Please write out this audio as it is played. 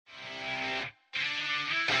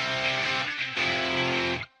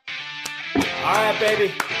All right,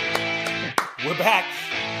 baby. We're back.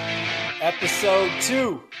 Episode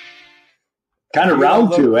 2. Kind of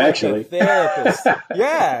round 2, like actually. Therapist.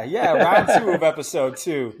 Yeah. Round 2 of episode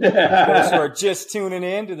 2. Those who are just tuning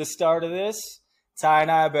in to the start of this, Ty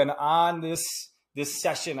and I have been on this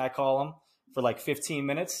session, I call them, for like 15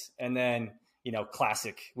 minutes. And then,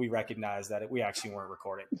 classic, we recognize that we actually weren't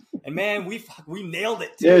recording. And man, we nailed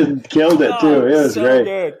it, too. It killed it, too. It was so great.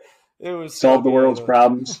 Good. It was solved the world's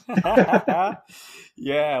problems.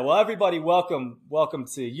 Yeah. Well, everybody, welcome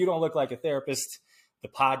to You Don't Look Like a Therapist, the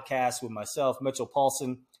podcast with myself, Mitchell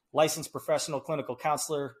Paulson, licensed professional clinical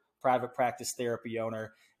counselor, private practice therapy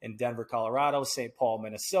owner in Denver, Colorado, St. Paul,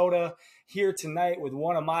 Minnesota. Here tonight with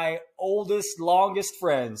one of my longest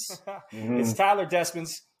friends. It's Tyler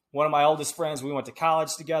Desmond's, one of my oldest friends. We went to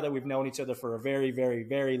college together. We've known each other for a very, very,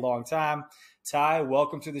 very long time. Ty,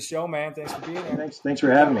 welcome to the show, man. Thanks for being here. Thanks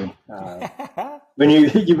for having me. When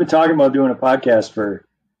you've been talking about doing a podcast for,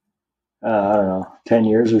 I don't know, 10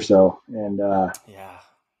 years or so. And,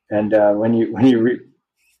 when you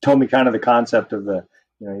told me kind of the concept of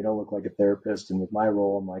you don't look like a therapist. And with my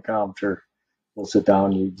role, I'm like, oh, I'm sure we'll sit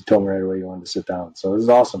down. You told me right away you wanted to sit down. So this is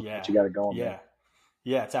awesome that you got it going. Yeah.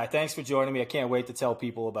 Yeah, Ty, thanks for joining me. I can't wait to tell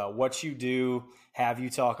people about what you do, have you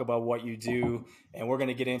talk about what you do, and we're going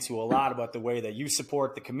to get into a lot about the way that you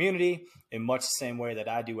support the community in much the same way that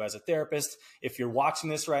I do as a therapist. If you're watching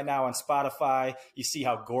this right now on Spotify, you see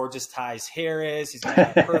how gorgeous Ty's hair is. He's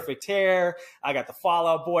got perfect hair. I got the Fall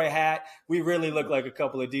Out Boy hat. We really look like a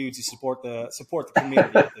couple of dudes who support the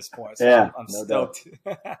community at this point. So yeah, I'm stoked.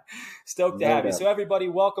 Stoked to have you. So everybody,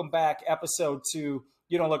 welcome back. Episode 2,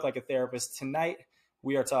 You Don't Look Like a Therapist. Tonight,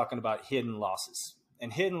 we are talking about hidden losses.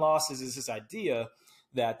 And hidden losses is this idea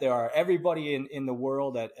that there are everybody in the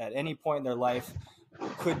world at any point in their life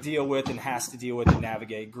could deal with and has to deal with and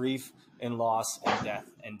navigate grief and loss and death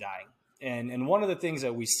and dying. And one of the things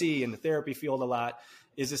that we see in the therapy field a lot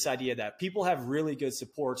is this idea that people have really good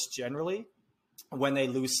supports generally when they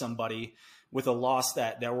lose somebody with a loss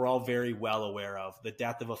that we're all very well aware of, the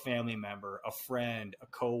death of a family member, a friend, a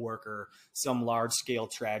coworker, some large scale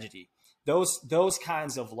tragedy. Those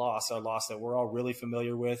kinds of loss are loss that we're all really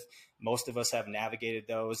familiar with. Most of us have navigated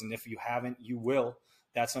those. And if you haven't, you will.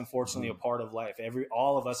 That's unfortunately a part of life.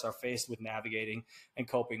 All of us are faced with navigating and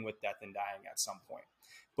coping with death and dying at some point.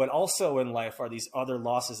 But also in life are these other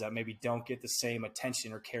losses that maybe don't get the same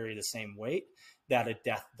attention or carry the same weight that a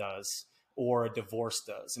death does or a divorce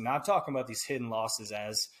does. And I'm talking about these hidden losses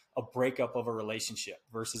as a breakup of a relationship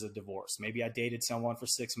versus a divorce. Maybe I dated someone for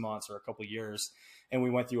 6 months or a couple of years and we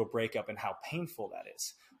went through a breakup and how painful that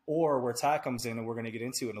is. Or where Ty comes in, and we're going to get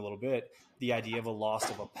into it in a little bit, the idea of a loss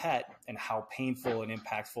of a pet and how painful and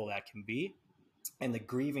impactful that can be, and the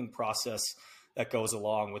grieving process that goes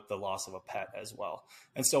along with the loss of a pet as well.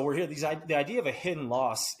 And so we're here. The idea of a hidden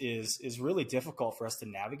loss is really difficult for us to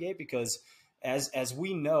navigate because as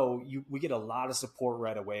we know, we get a lot of support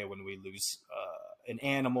right away when we lose an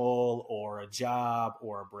animal or a job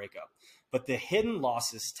or a breakup. But the hidden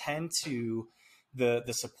losses the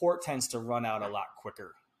support tends to run out a lot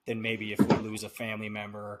quicker than maybe if we lose a family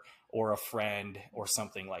member or a friend or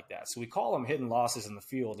something like that. So we call them hidden losses in the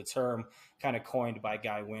field, a term kind of coined by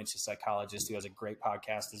Guy Winch, a psychologist who has a great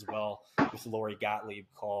podcast as well with Lori Gottlieb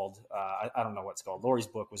called, I don't know what it's called. Lori's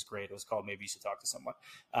book was great. It was called Maybe You Should Talk to Someone.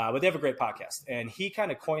 But they have a great podcast. And he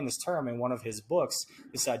kind of coined this term in one of his books,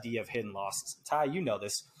 this idea of hidden losses. Ty, you know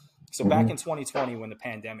this. So back in 2020, when the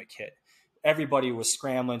pandemic hit, everybody was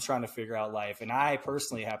scrambling, trying to figure out life. And I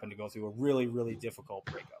personally happened to go through a really, really difficult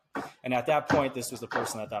breakup. And at that point, this was the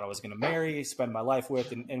person I thought I was going to marry, spend my life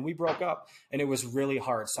with, and we broke up. And it was really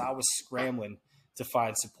hard. So I was scrambling to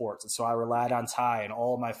find support. And so I relied on Ty and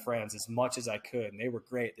all of my friends as much as I could. And they were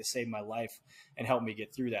great. They saved my life and helped me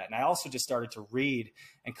get through that. And I also just started to read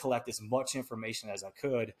and collect as much information as I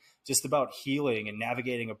could just about healing and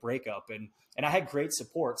navigating a breakup. And I had great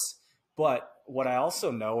supports. But what I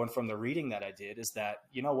also know, and from the reading that I did, is that,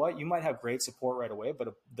 you know what, you might have great support right away, but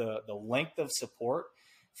the length of support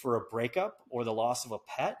for a breakup or the loss of a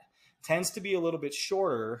pet tends to be a little bit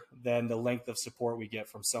shorter than the length of support we get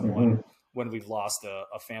from someone when we've lost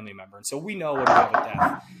a family member. And so we know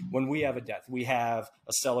when we have a death, we have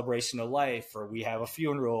a celebration of life, or we have a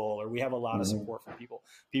funeral, or we have a lot of support from people.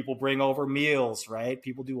 People bring over meals, right?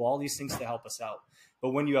 People do all these things to help us out. But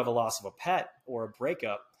when you have a loss of a pet or a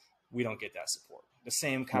breakup, we don't get that support. The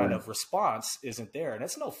same kind of response isn't there. And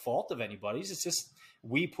it's no fault of anybody's. It's just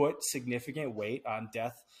we put significant weight on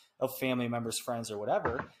death of family members, friends, or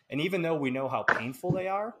whatever. And even though we know how painful they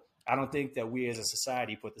are, I don't think that we as a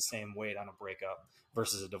society put the same weight on a breakup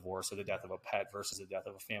versus a divorce, or the death of a pet versus the death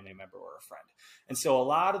of a family member or a friend. And so a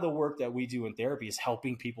lot of the work that we do in therapy is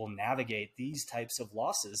helping people navigate these types of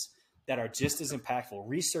losses that are just as impactful.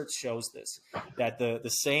 Research shows this, that the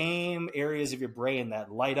same areas of your brain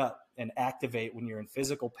that light up and activate when you're in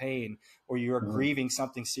physical pain or you're grieving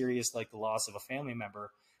something serious like the loss of a family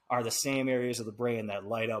member are the same areas of the brain that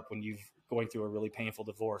light up when you've going through a really painful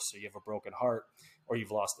divorce, or you have a broken heart, or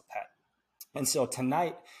you've lost a pet. And so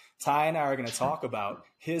tonight, Ty and I are going to talk about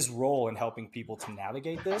his role in helping people to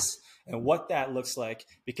navigate this and what that looks like,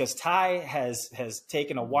 because Ty has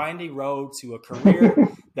taken a windy road to a career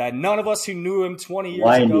that none of us who knew him 20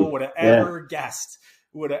 years ago would have ever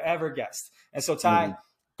guessed. And so Ty,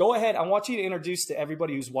 go ahead. I want you to introduce to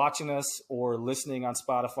everybody who's watching us or listening on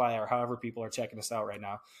Spotify or however people are checking us out right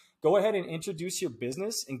now. Go ahead and introduce your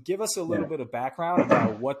business and give us a little bit of background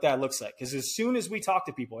about what that looks like. Because as soon as we talk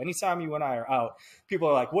to people, anytime you and I are out, people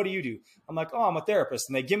are like, what do you do? I'm like, oh, I'm a therapist.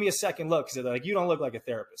 And they give me a second look because they're like, you don't look like a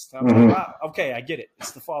therapist. I'm like, wow, okay, I get it.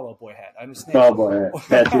 It's the Fall Out Boy hat. I understand. Fall Out Boy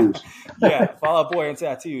hat. Tattoos. Yeah, Fall Out Boy and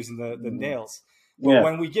tattoos and the nails. But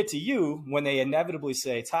when we get to you, when they inevitably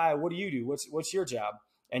say, Ty, what do you do? What's your job?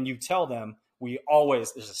 And you tell them,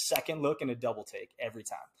 there's a second look and a double take every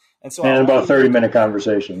time. And so, about 30-minute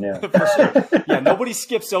conversation. Yeah, for sure. Yeah, nobody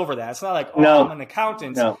skips over that. It's not like, I'm an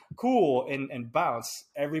accountant, cool, and bounce.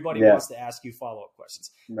 Everybody wants to ask you follow-up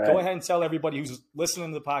questions. Right. Go ahead and tell everybody who's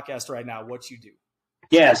listening to the podcast right now what you do.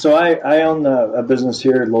 Yeah, so I own a business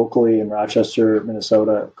here locally in Rochester,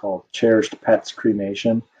 Minnesota, called Cherished Pets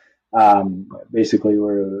Cremation. Basically,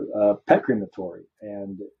 we're a pet crematory,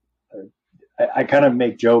 and I kind of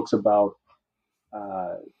make jokes about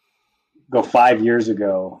go 5 years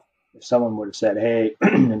ago. If someone would have said, hey,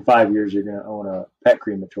 in 5 years, you're going to own a pet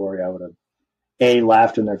crematory, I would have,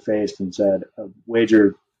 laughed in their face and said,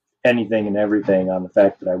 wager anything and everything on the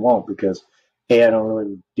fact that I won't, because, I don't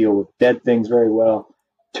really deal with dead things very well.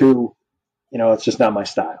 2, it's just not my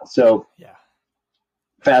style. So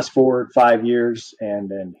fast forward 5 years,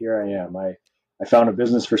 and here I am. I found a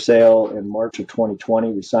business for sale in March of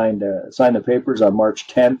 2020. We signed the papers on March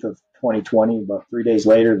 10th of 2020. About 3 days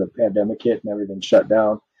later, the pandemic hit and everything shut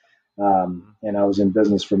down. And I was in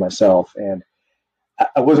business for myself, and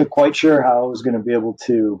I wasn't quite sure how I was going to be able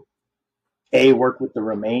to work with the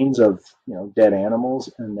remains of dead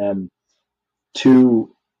animals, and then 2,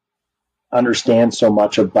 understand so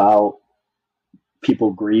much about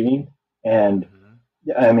people grieving. And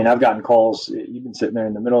I mean, I've gotten calls, even sitting there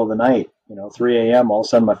in the middle of the night, 3 a.m. all of a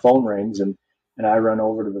sudden my phone rings, and I run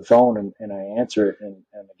over to the phone and I answer it, and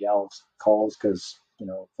the gal calls because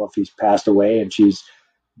Fluffy's passed away, and she's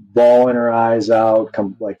bawling her eyes out,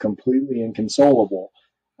 completely inconsolable.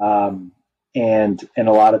 And a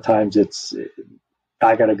lot of times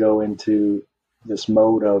I got to go into this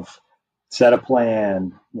mode of set a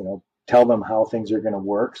plan, tell them how things are going to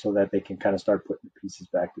work so that they can kind of start putting the pieces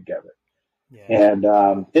back together. Yeah. And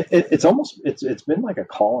it's been like a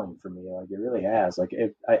calling for me. Like, it really has. Like,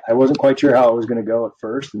 I wasn't quite sure how it was going to go at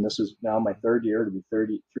first, and this is now my 3rd year, to be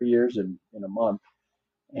 33 years in a month.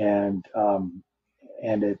 And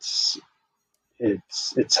it's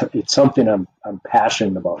something I'm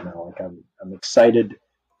passionate about now. Like, I'm excited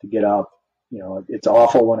to get up. It's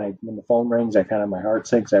awful when the phone rings. My heart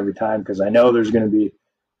sinks every time, because I know there's going to be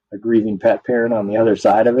a grieving pet parent on the other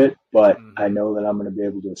side of it, but I know that I'm going to be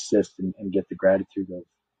able to assist and get the gratitude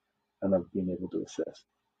of being able to assist.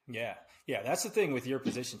 Yeah. Yeah. That's the thing with your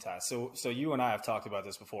position, Ty. So you and I have talked about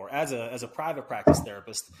this before. As a private practice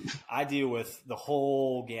therapist, I deal with the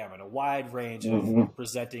whole gamut, a wide range of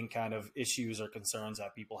presenting kind of issues or concerns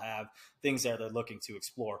that people have, things that they're looking to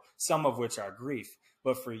explore, some of which are grief.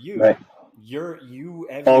 But for you, you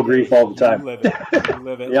all grief all the time. You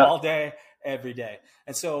live it all day, every day.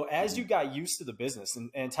 And so as you got used to the business,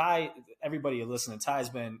 and Ty, everybody listening, Ty's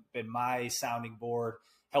been my sounding board,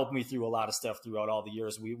 helped me through a lot of stuff throughout all the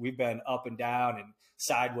years. We've been up and down and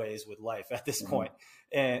sideways with life at this point.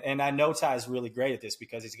 And I know Ty's really great at this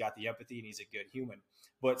because he's got the empathy and he's a good human.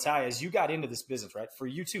 But Ty, as you got into this business, right, for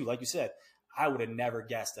you too, like you said, I would have never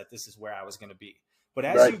guessed that this is where I was going to be. But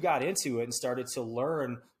as you got into it and started to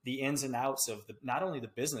learn the ins and outs of not only the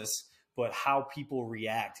business, but how people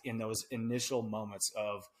react in those initial moments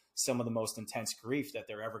of some of the most intense grief that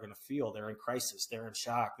they're ever going to feel. They're in crisis, they're in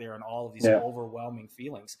shock, they're in all of these overwhelming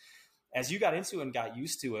feelings. As you got into it and got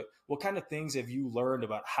used to it, what kind of things have you learned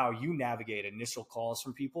about how you navigate initial calls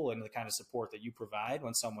from people and the kind of support that you provide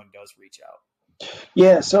when someone does reach out?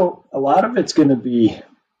 Yeah, so a lot of it's going to be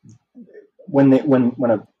when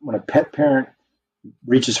a pet parent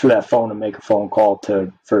reaches for that phone and make a phone call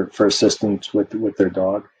for assistance with their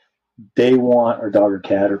dog, they want, or dog or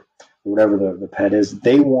cat, or whatever the pet is,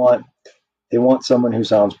 they want someone who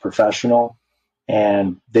sounds professional,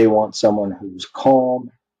 and they want someone who's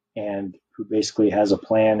calm and who basically has a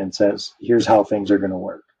plan and says, here's how things are going to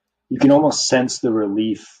work. You can almost sense the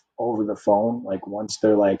relief over the phone. Like once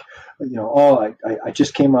they're like, oh, I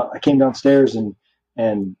just came up, I came downstairs and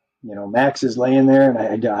Max is laying there,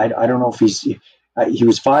 and I don't know if he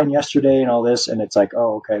was fine yesterday and all this. And it's like,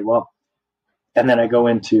 oh, okay, well, and then I go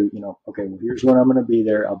into, okay, well, here's when I'm going to be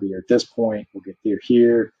there. I'll be here at this point. We'll get there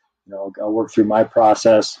here. I'll work through my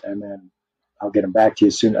process, and then I'll get them back to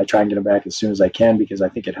you soon. I try and get them back as soon as I can, because I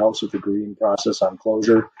think it helps with the grieving process on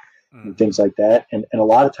closure and things like that. And a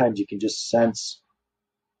lot of times you can just sense,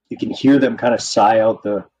 you can hear them kind of sigh out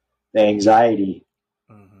the anxiety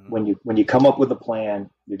when you come up with a plan.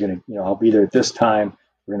 You're going to, I'll be there at this time.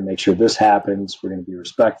 We're going to make sure this happens. We're going to be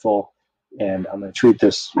respectful, and I'm going to treat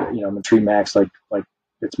this, I'm going to treat Max like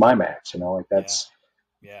it's my Max, like that's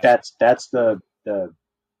the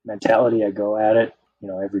mentality I go at it,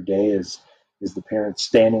 every day is the parents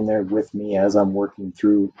standing there with me as I'm working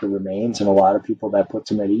through the remains. And a lot of people, that puts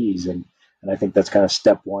them at ease. And I think that's kind of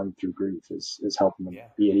step one through grief is helping them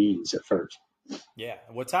be at ease at first. Yeah.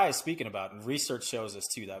 What Ty is speaking about, and research shows us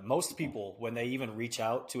too, that most people, when they even reach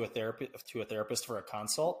out to a therapist for a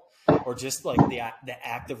consult, or just like the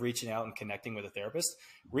act of reaching out and connecting with a therapist,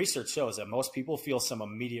 research shows that most people feel some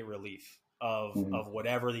immediate relief of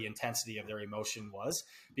whatever the intensity of their emotion was,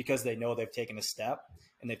 because they know they've taken a step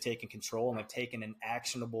and they've taken control and they've taken an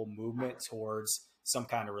actionable movement towards some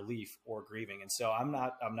kind of relief or grieving. And so I'm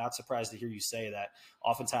not surprised to hear you say that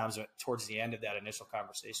oftentimes towards the end of that initial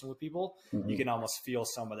conversation with people, you can almost feel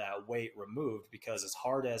some of that weight removed, because as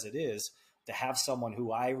hard as it is to have someone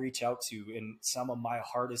who I reach out to in some of my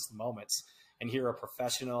hardest moments and hear a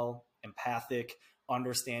professional, empathic,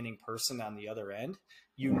 understanding person on the other end,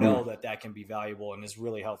 know that can be valuable and is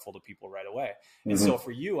really helpful to people right away. And so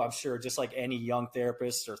for you, I'm sure, just like any young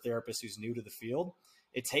therapist or therapist who's new to the field,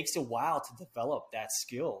 it takes a while to develop that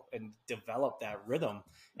skill and develop that rhythm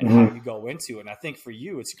and how you go into it. And I think for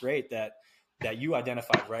you, it's great that you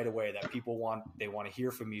identified right away that people want to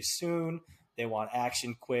hear from you soon. They want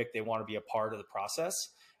action quick. They want to be a part of the process.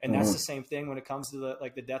 And that's the same thing when it comes to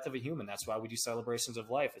the death of a human. That's why we do celebrations of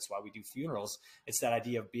life. It's why we do funerals. It's that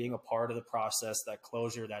idea of being a part of the process, that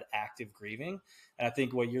closure, that active grieving. And I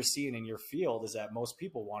think what you're seeing in your field is that most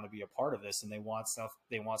people want to be a part of this, and they want stuff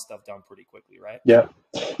done pretty quickly, right? Yeah.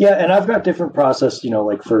 Yeah. And I've got different process,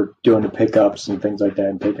 like for doing the pickups and things like that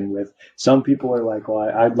and taking with. Some people are like, well,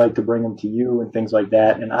 I'd like to bring them to you and things like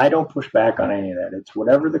that. And I don't push back on any of that. It's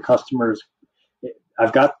whatever the customers.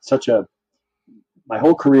 I've got my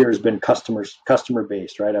whole career has been customer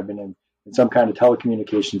based, right? I've been in some kind of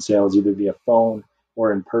telecommunication sales, either via phone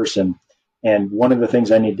or in person. And one of the things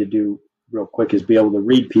I need to do real quick is be able to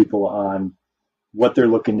read people on what they're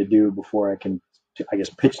looking to do before I can, I guess,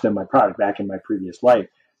 pitch them my product back in my previous life.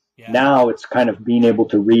 Yeah. Now it's kind of being able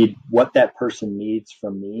to read what that person needs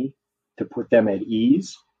from me to put them at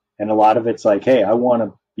ease. And a lot of it's like, hey, I want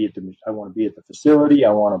to be at the facility.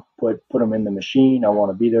 I want to put them in the machine. I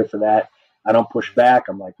want to be there for that. I don't push back.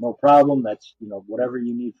 I'm like, no problem. That's, whatever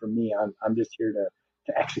you need from me. I'm just here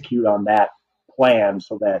to execute on that plan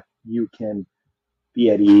so that you can be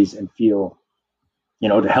at ease and feel,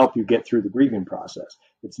 to help you get through the grieving process.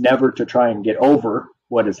 It's never to try and get over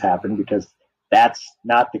what has happened, because that's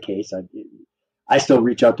not the case. I still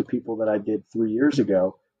reach out to people that I did 3 years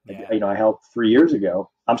ago. Yeah. I helped 3 years ago.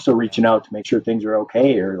 I'm still reaching out to make sure things are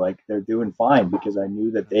okay, or like they're doing fine, because I knew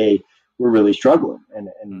that they were really struggling. And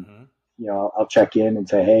I'll check in and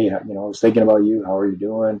say, hey, I was thinking about you. How are you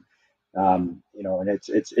doing? And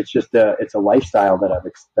it's just it's a lifestyle that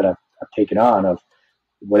I've taken on, of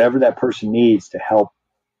whatever that person needs to help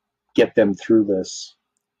get them through this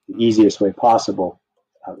the easiest way possible.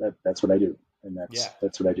 That's what I do. And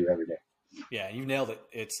that's what I do every day. Yeah. You nailed it.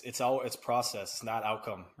 It's process. It's not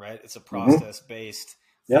outcome, right? It's a process based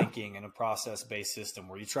thinking and a process based system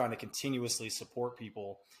where you're trying to continuously support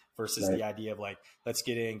people versus the idea of like, let's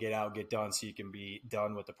get in, get out, get done so you can be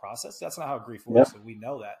done with the process. That's not how grief works. And we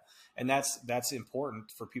know that. And that's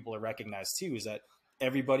important for people to recognize too, is that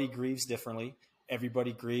everybody grieves differently.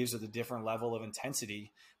 Everybody grieves with a different level of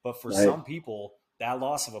intensity. But for some people, that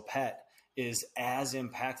loss of a pet is as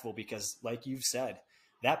impactful because, like you've said,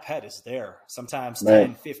 that pet is there sometimes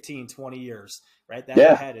 10, 15, 20 years, right?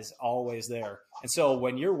 That pet is always there. And so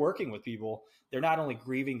when you're working with people, they're not only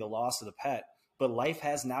grieving the loss of the pet, but life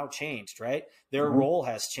has now changed, right? Their role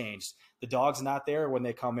has changed. The dog's not there when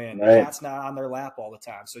they come in. The cat's not on their lap all the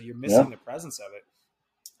time. So you're missing the presence of it.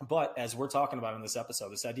 But as we're talking about in this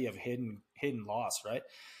episode, this idea of hidden loss, right?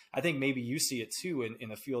 I think maybe you see it too in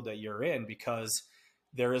the field that you're in, because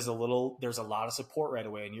there's a lot of support right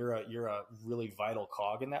away, and you're a really vital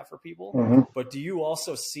cog in that for people. Mm-hmm. But do you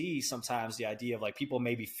also see sometimes the idea of like people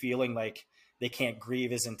maybe feeling like they can't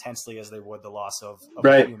grieve as intensely as they would the loss of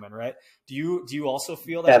right. a human, right? Do you also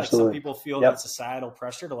feel that? Absolutely. Like some people feel Yep. that societal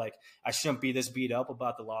pressure to like, I shouldn't be this beat up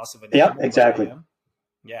about the loss of an animal. animal. Exactly.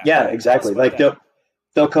 Yeah, exactly. Like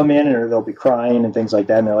they'll come in or they'll be crying and things like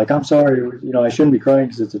that, and they're like, "I'm sorry, I shouldn't be crying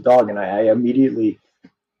because it's a dog," and I immediately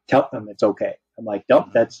tell them it's okay. I'm like, nope,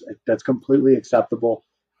 that's completely acceptable.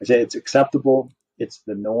 I say it's acceptable. It's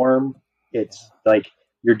the norm. It's like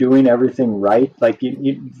you're doing everything right. Like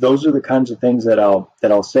those are the kinds of things that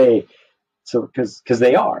I'll say. So because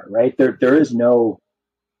they are right. There is no.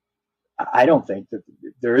 I don't think that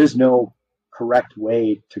there is no correct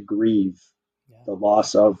way to grieve the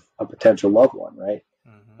loss of a potential loved one. Right.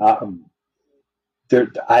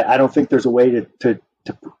 Mm-hmm. I don't think there's a way to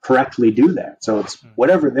correctly do that. So it's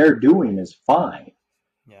whatever they're doing is fine.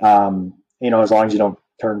 Yeah. As long as you don't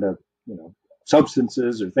turn to,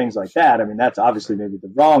 substances or things like that. I mean, that's obviously maybe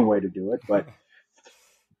the wrong way to do it, but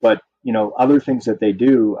other things that they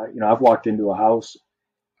do, I've walked into a house,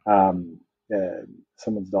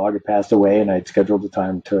 someone's dog had passed away and I'd scheduled the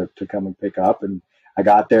time to come and pick up, and I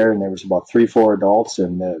got there and there was about 3-4 adults,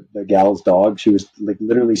 and the gal's dog, she was like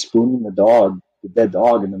literally spooning the dead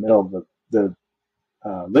dog in the middle of the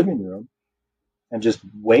living room and just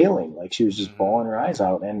wailing, like she was just bawling her eyes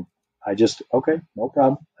out. And I just, okay, no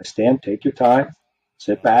problem. I stand, take your time,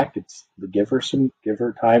 sit back. Give her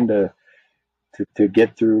time to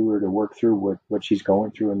get through or to work through what she's going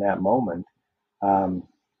through in that moment.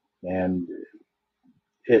 And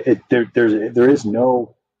there is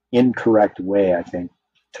no incorrect way, I think,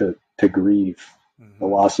 to grieve the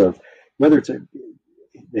loss of, whether it's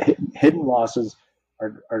the hidden losses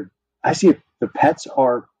are I see it, the pets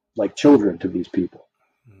are like children to these people,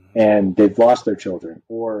 and they've lost their children.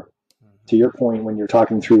 Or to your point, when you're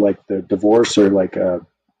talking through like the divorce or like a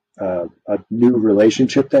new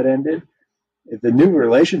relationship that ended, if the new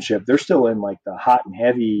relationship, they're still in like the hot and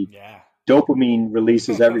heavy dopamine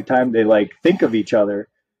releases every time they like think of each other.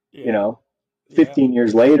 15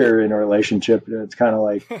 years later in a relationship, it's kind of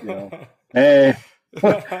like, hey,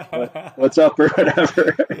 what's up or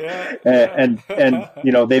whatever. And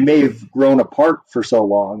they may have grown apart for so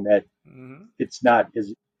long that it's not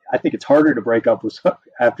as, I think it's harder to break up with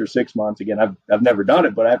after 6 months. Again, I've never done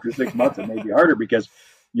it, but after 6 months it may be harder, because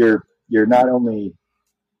you're not only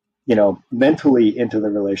mentally into the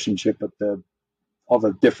relationship, but all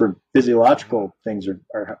the different physiological things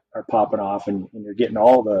are popping off, and you're getting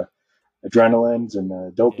all the adrenalines and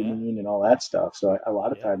the dopamine and all that stuff. So a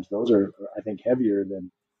lot of times those are, I think, heavier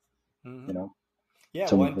than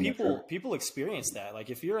when people experience that.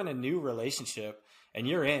 Like if you're in a new relationship and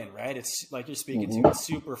you're in, right, it's like you're speaking to, it's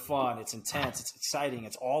super fun, it's intense, it's exciting,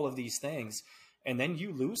 it's all of these things, and then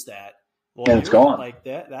you lose that. Well, and it's gone. Like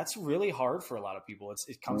that's really hard for a lot of people.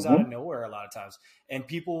 It comes out of nowhere a lot of times. And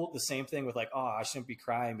people, the same thing with like, oh, I shouldn't be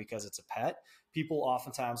crying because it's a pet. People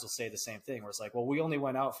oftentimes will say the same thing, where it's like, well, we only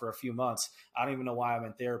went out for a few months. I don't even know why I'm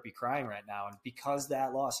in therapy crying right now. And because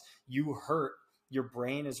that loss, you hurt, your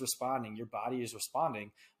brain is responding, your body is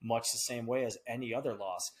responding much the same way as any other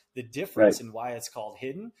loss. The difference in why it's called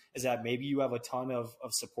hidden is that maybe you have a ton of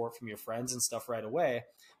support from your friends and stuff right away.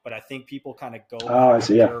 But I think people kind of go back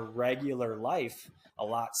to their regular life a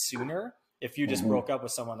lot sooner if you just broke up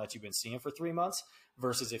with someone that you've been seeing for 3 months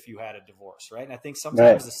versus if you had a divorce, right? And I think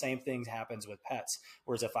sometimes the same thing happens with pets.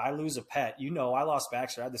 Whereas if I lose a pet, I lost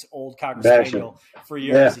Baxter. I had this old Cocker Spaniel for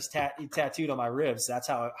years. He tattooed on my ribs. That's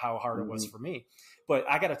how hard it was for me. But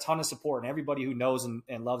I got a ton of support, and everybody who knows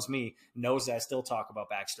and loves me knows that I still talk about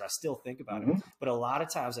Baxter. I still think about him. But a lot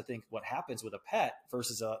of times I think what happens with a pet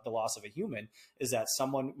versus the loss of a human is that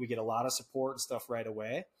we get a lot of support and stuff right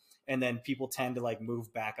away. And then people tend to like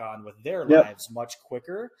move back on with their lives much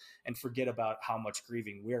quicker and forget about how much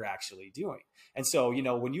grieving we're actually doing. And so,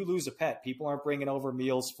 when you lose a pet, people aren't bringing over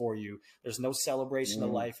meals for you. There's no celebration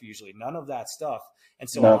of life, usually none of that stuff. And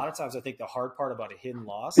so a lot of times I think the hard part about a hidden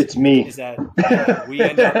loss is that we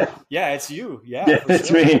end up, it's you.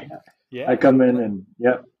 It's me. I come in and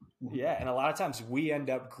and a lot of times we end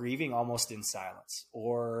up grieving almost in silence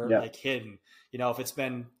or like hidden. If it's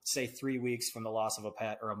been, say, 3 weeks from the loss of a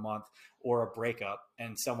pet or a month or a breakup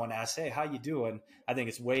and someone asks, hey, how you doing? I think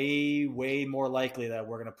it's way, way more likely that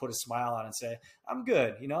we're going to put a smile on and say, I'm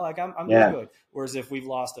good. I'm doing good. Whereas if we've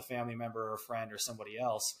lost a family member or a friend or somebody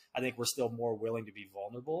else, I think we're still more willing to be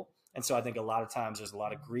vulnerable. And so I think a lot of times there's a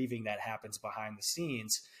lot of grieving that happens behind the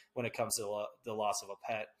scenes when it comes to the loss of a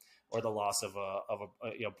pet or the loss of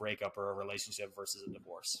a breakup or a relationship versus a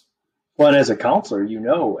divorce. Well, as a counselor,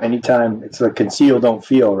 anytime it's a conceal, don't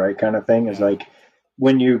feel, right, kind of thing, is like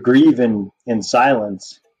when you grieve in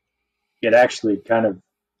silence, it actually kind of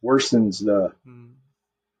worsens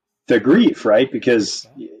the grief, right? Because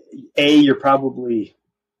you're probably,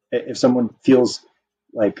 if someone feels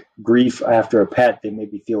like grief after a pet, they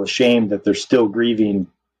maybe feel ashamed that they're still grieving,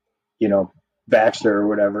 Baxter or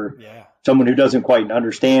whatever. Yeah. Someone who doesn't quite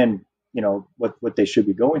understand, what they should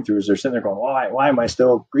be going through, is they're sitting there going, why am I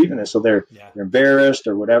still grieving this? So they're embarrassed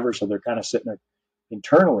or whatever. So they're kind of sitting there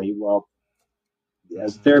internally. Well,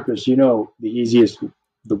 as a therapist, the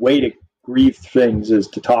way to grieve things is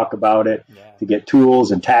to talk about it, to get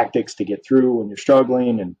tools and tactics to get through when you're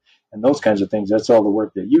struggling and those kinds of things. That's all the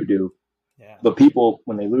work that you do. Yeah. But people,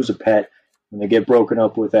 when they lose a pet, when they get broken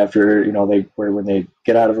up with after, when they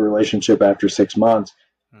get out of a relationship after 6 months,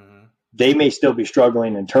 they may still be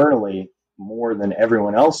struggling internally more than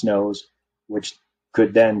everyone else knows, which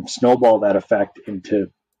could then snowball that effect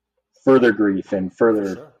into further grief and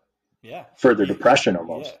further depression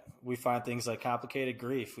almost. Yeah. We find things like complicated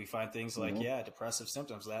grief. We find things like, depressive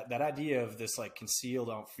symptoms. That idea of this like conceal,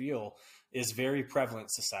 don't feel is very prevalent in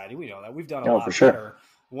society. We know that. We've done a lot better.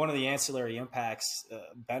 One of the ancillary impacts,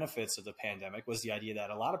 benefits of the pandemic was the idea that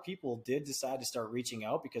a lot of people did decide to start reaching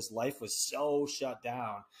out because life was so shut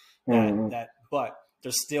down but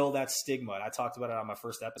there's still that stigma. And I talked about it on my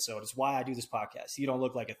first episode. It's why I do this podcast. You don't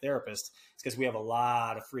look like a therapist. It's because we have a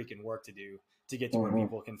lot of freaking work to do to get to where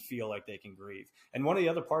people can feel like they can grieve. And one of the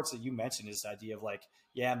other parts that you mentioned is the idea of like,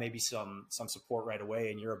 maybe some support right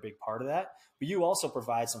away. And you're a big part of that, but you also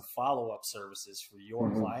provide some follow-up services for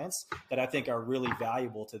your clients that I think are really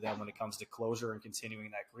valuable to them when it comes to closure and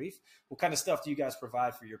continuing that grief. What kind of stuff do you guys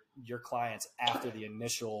provide for your clients after the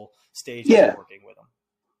initial stage of working with them?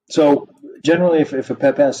 So generally, if a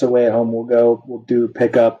pet passes away at home, we'll do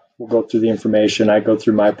pickup. We'll go through the information. I go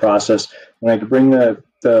through my process. When I bring the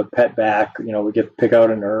pet back, we pick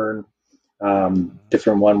out an urn,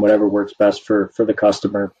 different one, whatever works best for the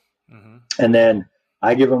customer. And then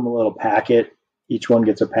I give them a little packet. Each one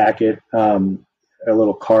gets a packet, a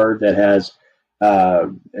little card that has,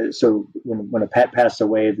 so when a pet passes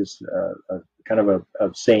away, this kind of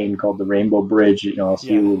a saying called the Rainbow Bridge. I'll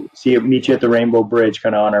meet you at the Rainbow Bridge,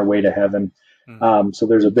 kind of on our way to heaven. So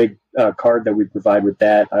there's a big card that we provide with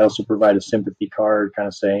that. I also provide a sympathy card, kind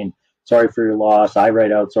of saying, sorry for your loss. I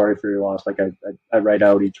write out sorry for your loss. Like I write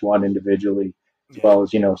out each one individually, as well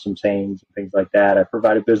as, some sayings and things like that. I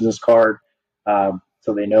provide a business card,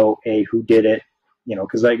 so they know who did it,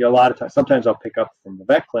 because like a lot of times, sometimes I'll pick up from the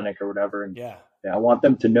vet clinic or whatever. And I want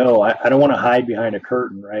them to know, I don't want to hide behind a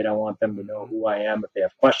curtain, right? I want them to know who I am. If they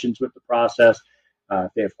have questions with the process,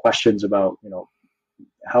 if they have questions about,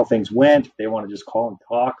 how things went, if they want to just call and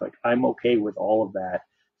talk, like I'm okay with all of that.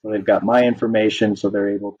 So they've got my information, so they're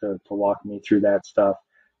able to walk me through that stuff.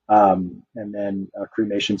 And then a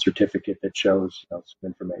cremation certificate that shows some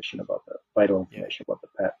information about vital information about the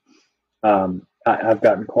pet. I've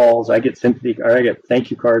gotten calls. I get thank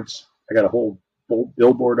you cards. I got a whole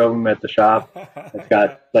billboard of them at the shop. It's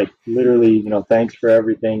got like literally, thanks for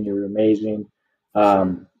everything. You were amazing.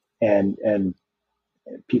 And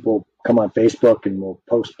people come on Facebook and will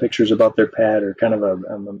post pictures about their pet or kind of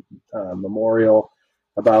a memorial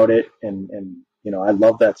about it. And I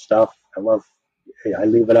love that stuff. I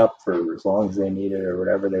leave it up for as long as they need it or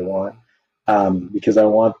whatever they want. Because I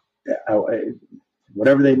want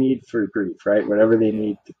whatever they need for grief, right? Whatever they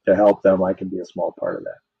need to help them, I can be a small part of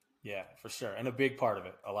that. Yeah, for sure. And a big part of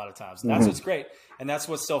it a lot of times. And that's what's great. And that's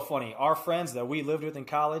what's so funny. Our friends that we lived with in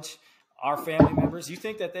college, our family members, you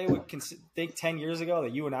think that they would think 10 years ago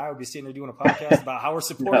that you and I would be sitting there doing a podcast about how we're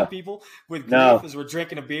supporting people with grief as we're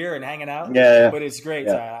drinking a beer and hanging out? Yeah. But it's great.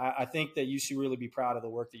 Yeah. I think that you should really be proud of the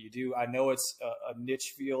work that you do. I know it's a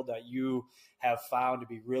niche field that you have found to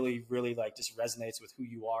be really, really like just resonates with who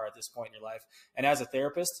you are at this point in your life. And as a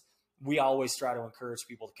therapist, we always try to encourage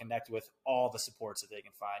people to connect with all the supports that they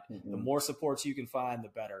can find. The more supports you can find, the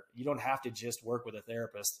better. You don't have to just work with a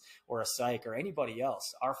therapist or a psych or anybody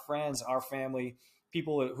else. Our friends, our family,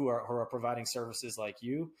 people who are providing services like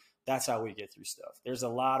you, that's how we get through stuff. There's a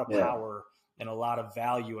lot of power and a lot of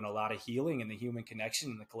value and a lot of healing in the human connection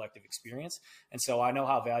and the collective experience. And so I know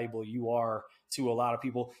how valuable you are to a lot of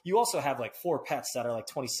people. You also have like 4 pets that are like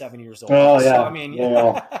 27 years old. Oh, yeah. So, I mean,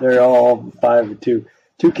 they're all 5 and 2.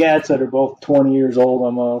 2 cats that are both 20 years old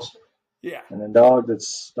almost. Yeah. And a dog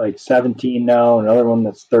that's like 17 now, another one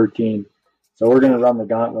that's 13. So we're going to run the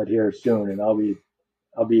gauntlet here soon, and I'll be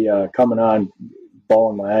coming on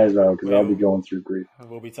bawling my eyes out because I'll be going through grief.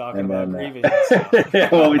 We'll be talking about grieving.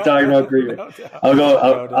 We'll be talking about grieving.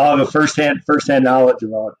 I'll have a firsthand knowledge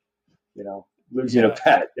about, losing a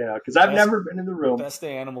pet, because I've never been in the room. Best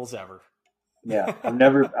animals ever. Yeah. I've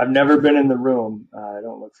never been in the room. I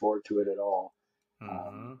don't look forward to it at all.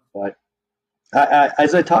 But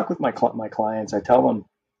as I talk with my clients, I tell them,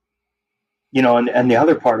 and the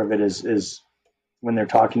other part of it is when they're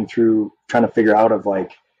talking through, trying to figure out of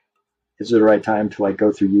like, is it the right time to like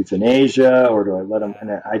go through euthanasia, or do I let them?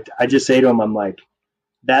 And I just say to them, I'm like,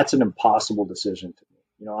 that's an impossible decision to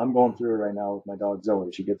me. I'm going through it right now with my dog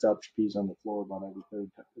Zoe. She gets up, she pees on the floor about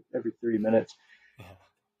every 30 minutes,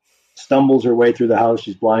 stumbles her way through the house.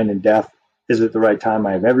 She's blind and deaf. Is it the right time?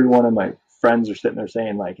 I have every one of my friends are sitting there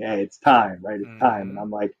saying like, hey, it's time, right? It's time. And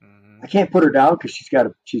I'm like, I can't put her down because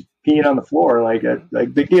she's peeing on the floor. Like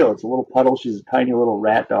big deal. It's a little puddle. She's a tiny little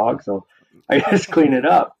rat dog. So I just clean it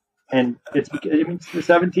up. And it's for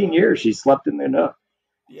 17 years, she slept in the nook.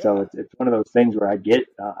 Yeah. So it's one of those things where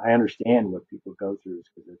I understand what people go through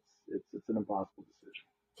because it's an impossible decision.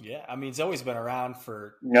 Yeah, I mean, Zoe's been around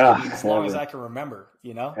for as long as I can remember,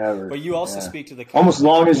 Ever. But you also speak to the almost as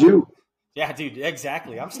long as you. Yeah, dude,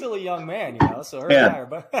 exactly. I'm still a young man, so her and I are,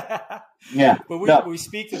 but but we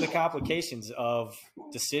speak to the complications of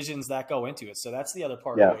decisions that go into it. So that's the other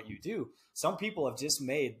part of what you do. Some people have just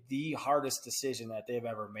made the hardest decision that they've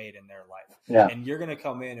ever made in their life. Yeah. And you're going to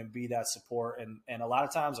come in and be that support. And a lot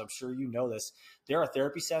of times, I'm sure you know this, there are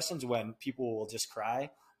therapy sessions when people will just cry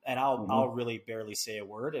and I'll really barely say a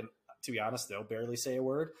word. And to be honest, they'll barely say a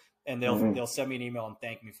word. And they'll send me an email and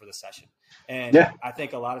thank me for the session. And I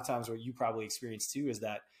think a lot of times what you probably experience too is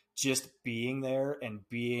that just being there and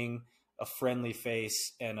being a friendly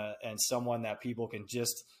face and someone that people can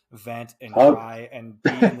just vent and cry and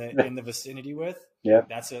be in the vicinity with. Yeah,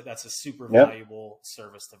 that's a super valuable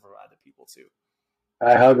service to provide to people too.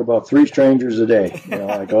 I hug about 3 strangers a day.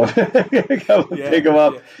 I go pick them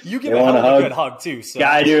up. Yeah. You give a good hug too. So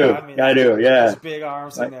I do. I do. Yeah. Big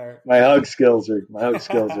arms in there. My hug skills are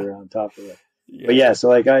on top of it. Yeah. But so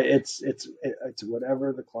like it's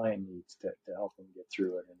whatever the client needs to help them get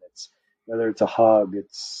through it, and it's whether it's a hug,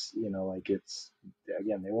 it's it's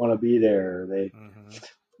again they want to be there. They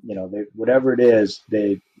they whatever it is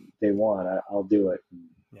they want. I'll do it.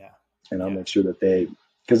 And I'll make sure that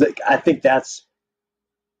because I think that's.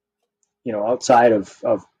 Outside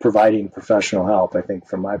of providing professional help, I think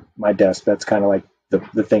from my desk, that's kind of like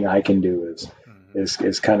the thing I can do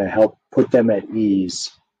is kind of help put them at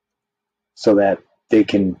ease so that they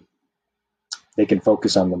can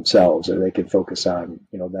focus on themselves or they can focus on,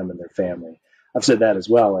 them and their family. I've said that as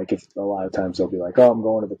well. Like if a lot of times they'll be like, oh, I'm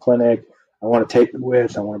going to the clinic. I want to take it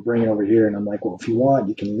with, I want to bring it over here. And I'm like, well, if you want,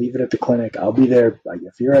 you can leave it at the clinic. I'll be there. Like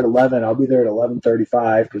if you're at 11, I'll be there at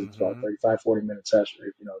 11:35 because it's about 35, 40-minute session,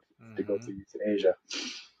 to go through euthanasia.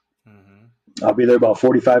 I'll be there about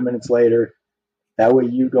 45 minutes later. That way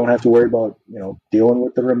you don't have to worry about, dealing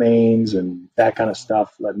with the remains and that kind of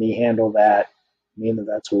stuff. Let me handle that. Me and the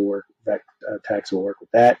vets will work, techs will work with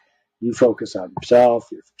that. You focus on yourself,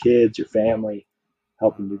 your kids, your family,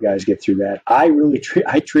 helping you guys get through that. I really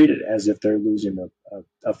treat it as if they're losing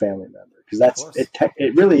a family member because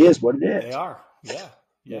it really is what it is. They are.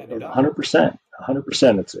 Yeah. 100%.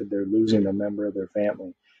 100%. They're losing a member of their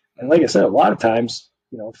family. And like I said, a lot of times,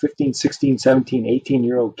 15, 16, 17,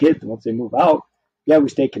 18-year-old kids, once they move out, we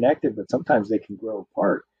stay connected, but sometimes they can grow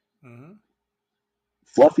apart.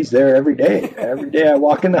 Fluffy's there every day. Every day I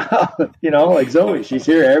walk in the house, like Zoe, she's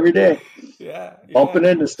here every day. Bumping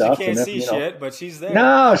into stuff. She can't see shit, but she's there.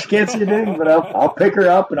 No, she can't see a thing, but I'll pick her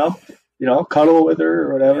up and I'll cuddle with her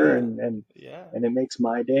or whatever, and it makes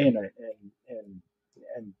my day. And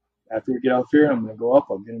after we get off here, I'm gonna go up.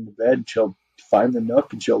 I'll get into bed, and she'll find the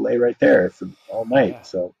nook, and she'll lay right there for all night. Yeah.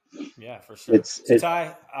 So for sure. So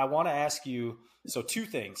Ty, I want to ask you. So 2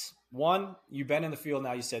 things. One, you've been in the field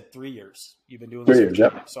now. You said 3 years. You've been doing this 3 years.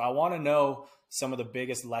 Yep. So I want to know some of the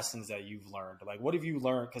biggest lessons that you've learned. Like, what have you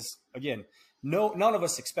learned? Because again, none of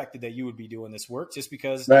us expected that you would be doing this work just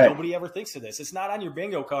because nobody ever thinks of this. It's not on your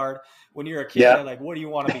bingo card when you're a kid. Yeah. Like, what do you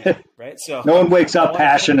want to be? Right. So no one wakes up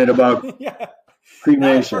passionate about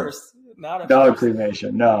cremation. Not dog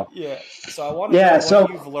cremation. No. Yeah. So I want to know what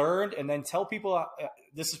you've learned, and then tell people.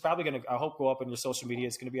 This is probably going to, I hope, go up on your social media.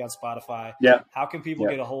 It's going to be on Spotify. Yeah. How can people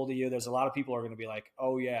get a hold of you? There's a lot of people who are going to be like,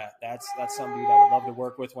 oh yeah, that's somebody that I would love to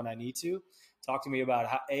work with when I need to. Talk to me about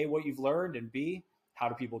A, what you've learned, and B, how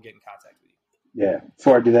do people get in contact with you? Yeah.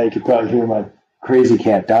 Before I do that, you could probably hear my crazy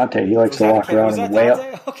cat, Dante. He likes to walk around and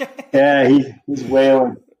wail. Okay. Yeah, he's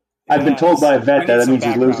wailing. I've been told by a vet that means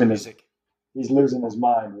he's losing his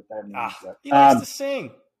mind with that music. He likes to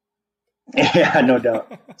sing. Yeah, no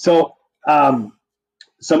doubt. So,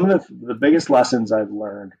 some of the biggest lessons I've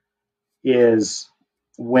learned is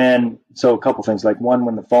so a couple things, like one,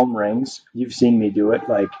 when the phone rings, you've seen me do it.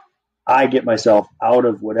 Like I get myself out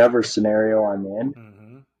of whatever scenario I'm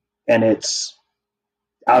in, and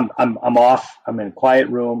I'm off. I'm in a quiet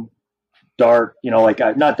room, dark, like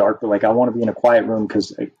not dark, but like I want to be in a quiet room.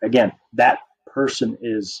 Cause again, that person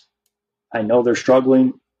I know they're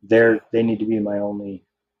struggling. They need to be my only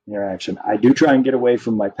interaction. I do try and get away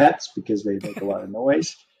from my pets because they make a lot of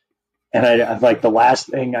noise. And I like the last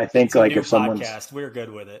thing I think, like if someone's, we're good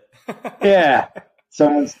with it. Yeah.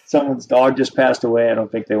 Someone's dog just passed away. I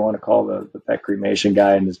don't think they want to call the pet cremation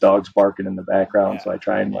guy, and his dog's barking in the background. So I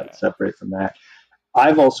try and separate from that.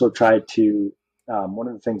 I've also tried to, one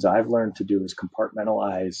of the things I've learned to do is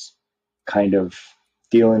compartmentalize kind of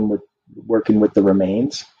working with the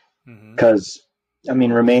remains. Because,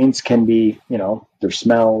 remains can be, there's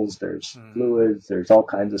smells, there's fluids, there's all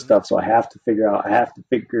kinds of stuff. So I have to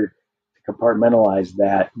to compartmentalize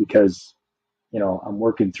that because, I'm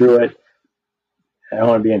working through it. I don't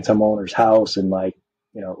want to be in some owner's house and like,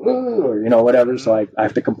 or, whatever. So I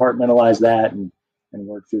have to compartmentalize that and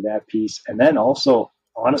work through that piece. And then also,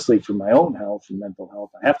 honestly, for my own health and mental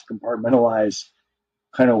health, I have to compartmentalize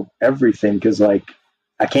kind of everything because, like,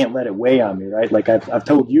 I can't let it weigh on me, right? Like I've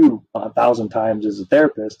told you 1,000 times as a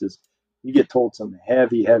therapist, is you get told some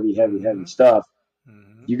heavy stuff.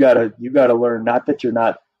 You gotta learn, not that you're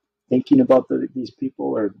not thinking about these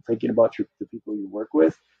people or thinking about the people you work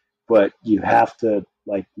with, but you have to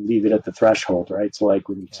like leave it at the threshold, right? So like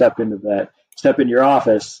when you step into your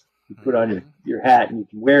office, you put on your hat and you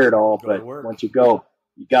can wear it all, but once you go,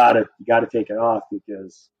 you gotta take it off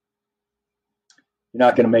because you're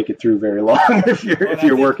not going to make it through very long if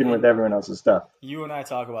you're working with everyone else's stuff. You and I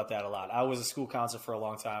talk about that a lot. I was a school counselor for a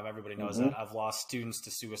long time. Everybody knows that. I've lost students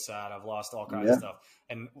to suicide. I've lost all kinds of stuff.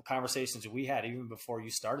 And conversations we had even before you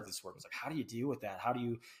started this work was like, how do you deal with that?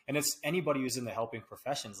 And it's anybody who's in the helping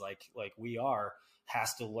professions like we are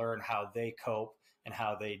has to learn how they cope and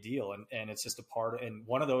how they deal. And it's just a part. And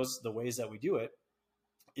one of the ways that we do it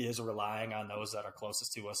is relying on those that are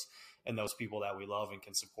closest to us and those people that we love and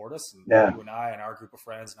can support us. And you and I and our group of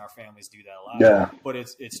friends and our families do that a lot. Yeah. But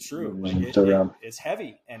it's true. Like it's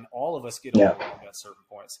heavy, and all of us get overwhelmed at certain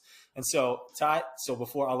points. And so, Ty,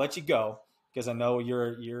 before I'll let you go, because I know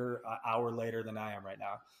you're an hour later than I am right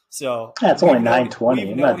now. So it's only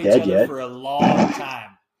 9:20. I'm not dead yet. For a long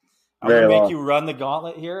time. I'm going to make you run the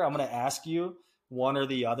gauntlet here. I'm going to ask you one or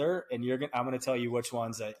the other, and I'm going to tell you which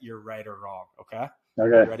ones that you're right or wrong. Okay.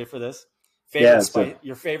 Okay. You ready for this?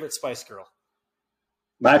 Your favorite Spice Girl?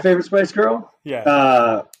 My favorite Spice Girl?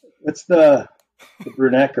 Yeah. What's the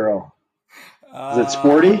brunette girl? Is it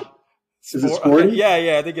Sporty? Is it Sporty? Okay.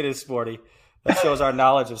 Yeah, I think it is Sporty. That shows our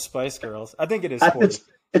knowledge of Spice Girls. I think it is Sporty.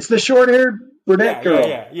 It's the short-haired brunette girl.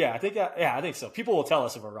 Yeah. I think so. People will tell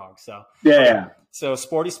us if we're wrong. So yeah. So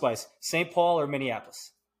Sporty Spice, St. Paul or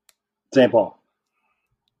Minneapolis? St. Paul.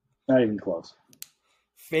 Not even close.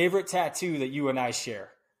 Favorite tattoo that you and I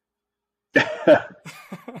share? We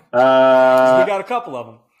got a couple of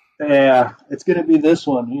them. Yeah, it's going to be this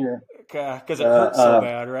one here. Okay, because it hurts so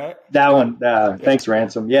bad, right? That one. Thanks,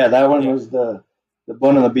 Ransom. Yeah, that one was the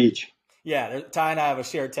one on the beach. Yeah, Ty and I have a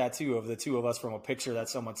shared tattoo of the two of us from a picture that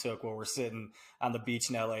someone took where we're sitting on the beach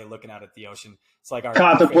in LA looking out at the ocean. It's like our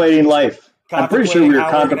contemplating life. I'm pretty sure we were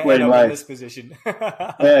contemplating life. In this position.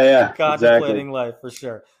 Yeah, contemplating life for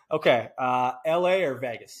sure. Okay, LA or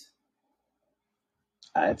Vegas?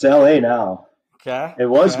 It's LA now. Okay. It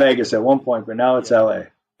was Vegas at one point, but now it's LA.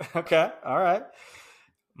 Okay. All right.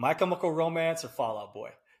 My Chemical Romance or Fall Out Boy?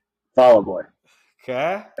 Fall Out Boy.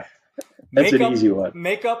 Okay. That's an easy one.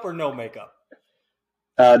 Makeup or no makeup?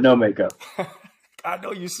 No makeup. I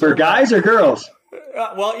know you. For guys or girls?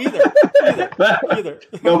 Well, either.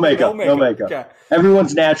 No makeup. No makeup. Okay.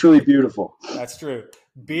 Everyone's naturally beautiful. That's true.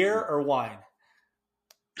 Beer or wine?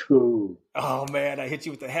 Ooh. Oh man, I hit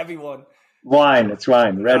you with the heavy one. Wine. It's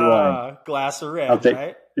wine. Red wine. Glass of red,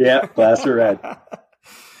 right? Yeah, glass of red.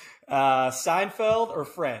 Seinfeld or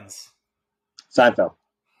Friends? Seinfeld.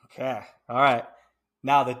 Okay. All right.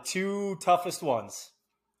 Now the two toughest ones: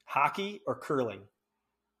 hockey or curling?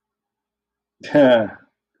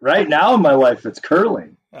 Right now in my life, it's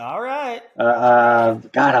curling. All right. God,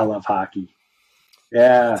 I love hockey.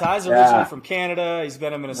 Yeah. Ty's originally from Canada. He's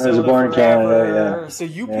been in Minnesota. I was born in Canada. Yeah. So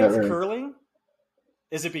you picked curling?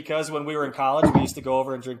 Is it because when we were in college, we used to go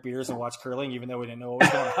over and drink beers and watch curling, even though we didn't know what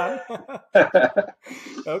was going on?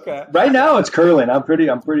 Okay. Right now, it's curling. I'm pretty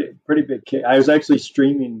big kid. I was actually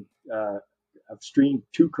streaming. I've streamed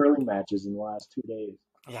 2 curling matches in the last 2 days.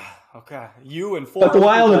 Yeah. Okay. You and 4. But the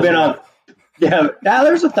Wild have been on. Yeah. Now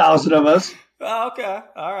there's 1,000 of us. Oh, okay.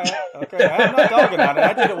 All right. Okay. I'm not dogging on it.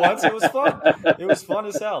 I did it once. It was fun. It was fun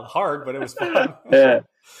as hell. Hard, but it was fun. Yeah.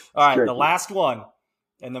 All right. The last one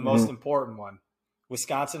and the most important one,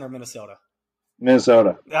 Wisconsin or Minnesota?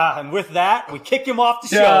 Minnesota. And with that, we kick him off the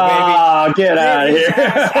show, baby. Get out of here.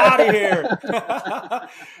 Out of here.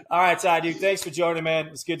 All right, Ty, dude. Thanks for joining, man.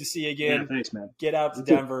 It's good to see you again. Yeah, thanks, man. Get out to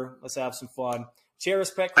Denver. Let's have some fun.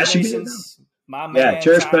 Cherish Pet Cremations. My man. Yeah,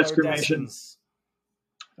 Cherish Pet Cremations.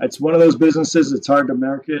 It's one of those businesses. It's hard to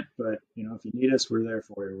market, but if you need us, we're there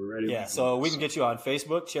for you. We're ready. Yeah, so we can get you on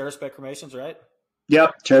Facebook, Cherish Pet Cremations, right?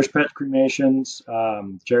 Yep, Cherish Pet Cremations,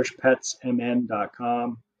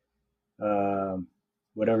 cherishpetsmn.com.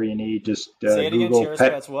 Whatever you need, just say it Google again. Cherish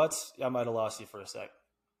Pets. What? I might have lost you for a sec.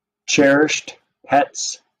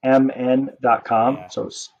 Cherishedpetsmn.com. Yeah. So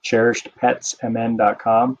it's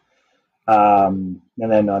cherishedpetsmn.com. And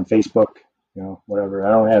then on Facebook, whatever.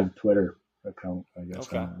 I don't have Twitter account, I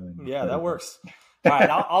guess. Okay. Yeah, that works. All right,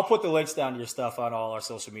 I'll put the links down to your stuff on all our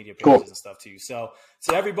social media pages and stuff too. So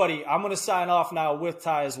everybody, I'm going to sign off now with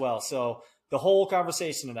Ty as well. So the whole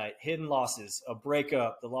conversation tonight, hidden losses, a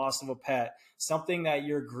breakup, the loss of a pet, something that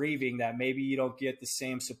you're grieving that maybe you don't get the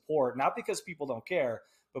same support, not because people don't care,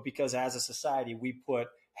 but because as a society, we put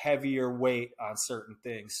heavier weight on certain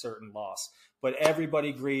things, certain loss. But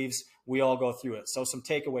everybody grieves. We all go through it. So some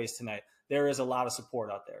takeaways tonight. There is a lot of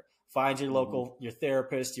support out there. Find your local, your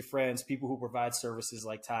therapist, your friends, people who provide services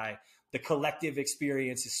like Ty. The collective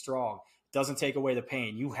experience is strong. It doesn't take away the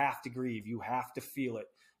pain. You have to grieve. You have to feel it.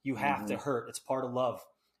 You have to hurt. It's part of love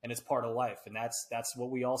and it's part of life. And that's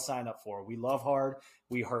what we all sign up for. We love hard.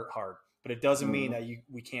 We hurt hard. But it doesn't mean that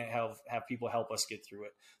we can't have people help us get through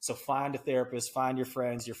it. So find a therapist, find your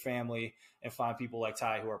friends, your family, and find people like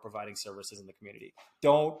Ty who are providing services in the community.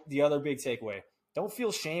 The other big takeaway, don't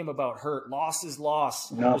feel shame about hurt. Loss is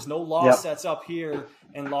loss. No. There's no loss that's up here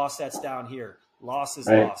and loss that's down here. Loss is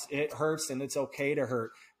loss. It hurts and it's okay to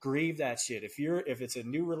hurt. Grieve that shit. If it's a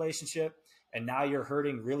new relationship and now you're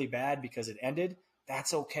hurting really bad because it ended,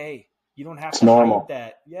 that's okay. You don't have to hide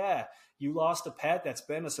that. Yeah. You lost a pet that's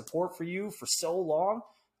been a support for you for so long.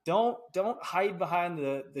 Don't hide behind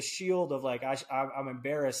the shield of like, I'm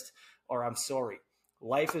embarrassed or I'm sorry.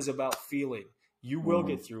 Life is about feeling. You will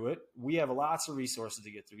get through it. We have lots of resources to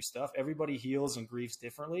get through stuff. Everybody heals and grieves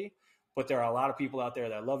differently, but there are a lot of people out there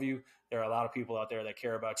that love you. There are a lot of people out there that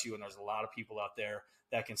care about you, and there's a lot of people out there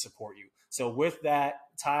that can support you. So with that,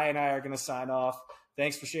 Ty and I are going to sign off.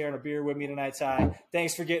 Thanks for sharing a beer with me tonight, Ty.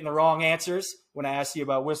 Thanks for getting the wrong answers when I asked you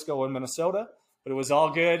about Wisco in Minnesota, but it was all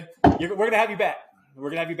good. We're going to have you back. We're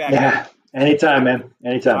going to have you back. Yeah, anytime, man.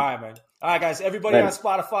 Anytime. All right, man. All right, guys. Everybody on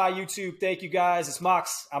Spotify, YouTube, thank you, guys. It's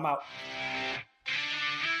Mox. I'm out.